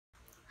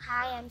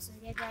Hi, I'm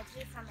Surya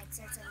Gayatri from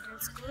Excel Central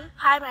School.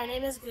 Hi, my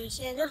name is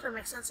Gracie Angel from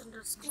Excel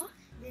Central School.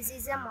 This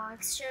is a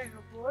moisture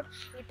robot.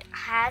 It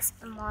has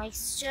a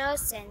moisture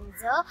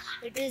sensor.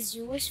 It is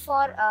used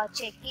for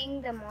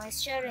checking the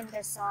moisture in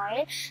the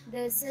soil.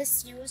 This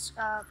is used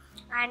for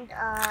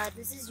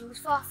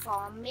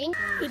farming.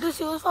 It is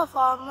used for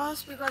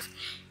farmers because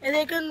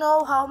they can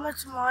know how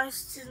much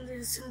moisture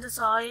is in the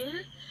soil,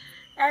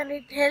 and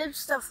it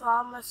helps the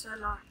farmers a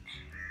lot.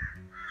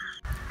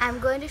 I'm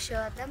going to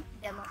show them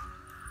demo.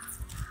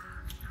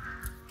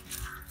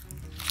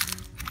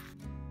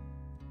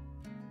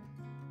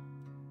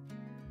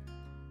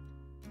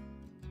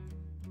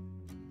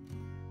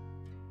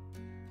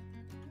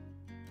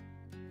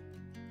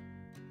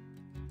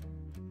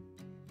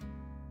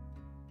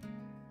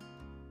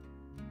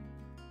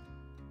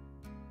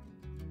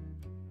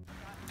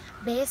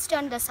 Based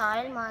on the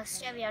soil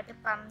moisture, we have to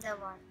pump the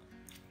water.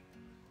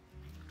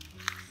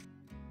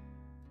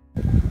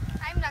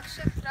 I'm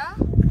Nakshatra.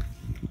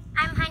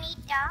 I'm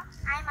Hanita.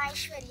 I'm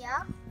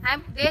Aishwarya.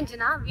 I'm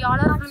Denjana. We all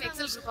are from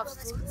Excel group of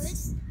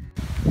schools.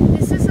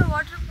 This is a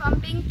water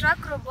pumping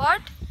truck robot.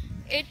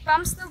 It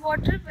pumps the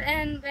water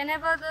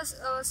whenever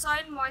the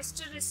soil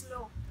moisture is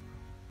low.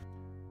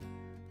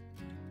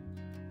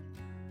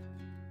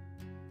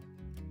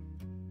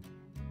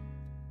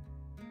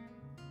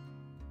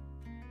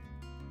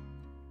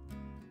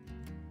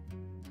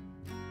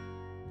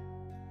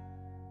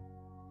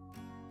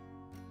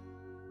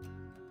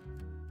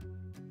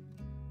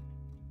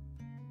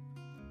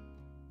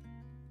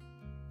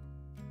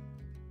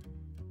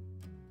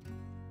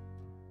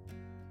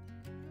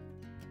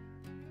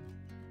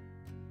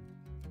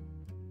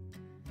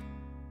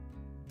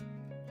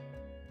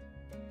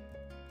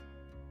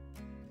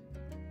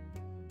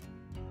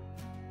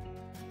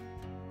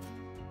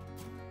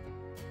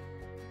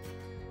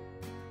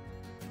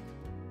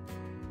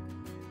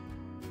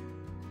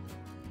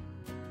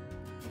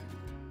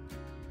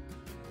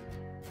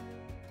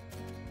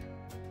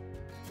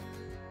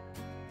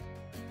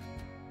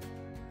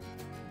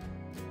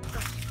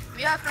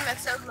 We are from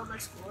Excel Global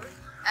School.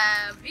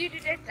 We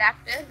did a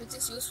tractor which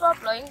is used for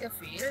plowing the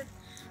field,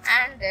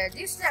 and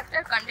this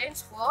tractor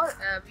contains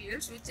 4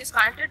 wheels which is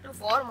connected to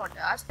 4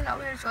 motors. Now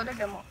we will show the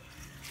demo.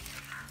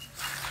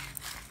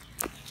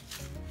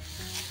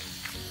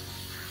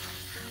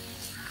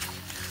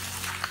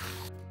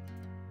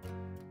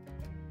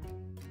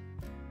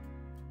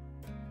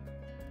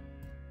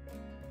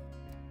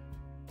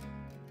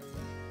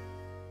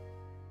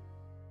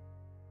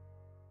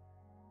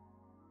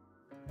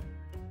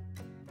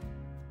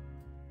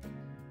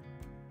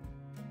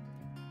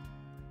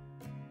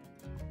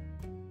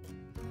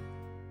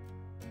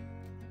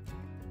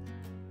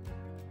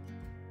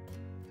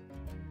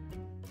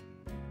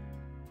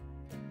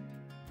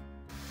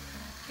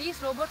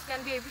 These robots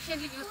can be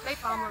efficiently used by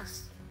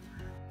farmers.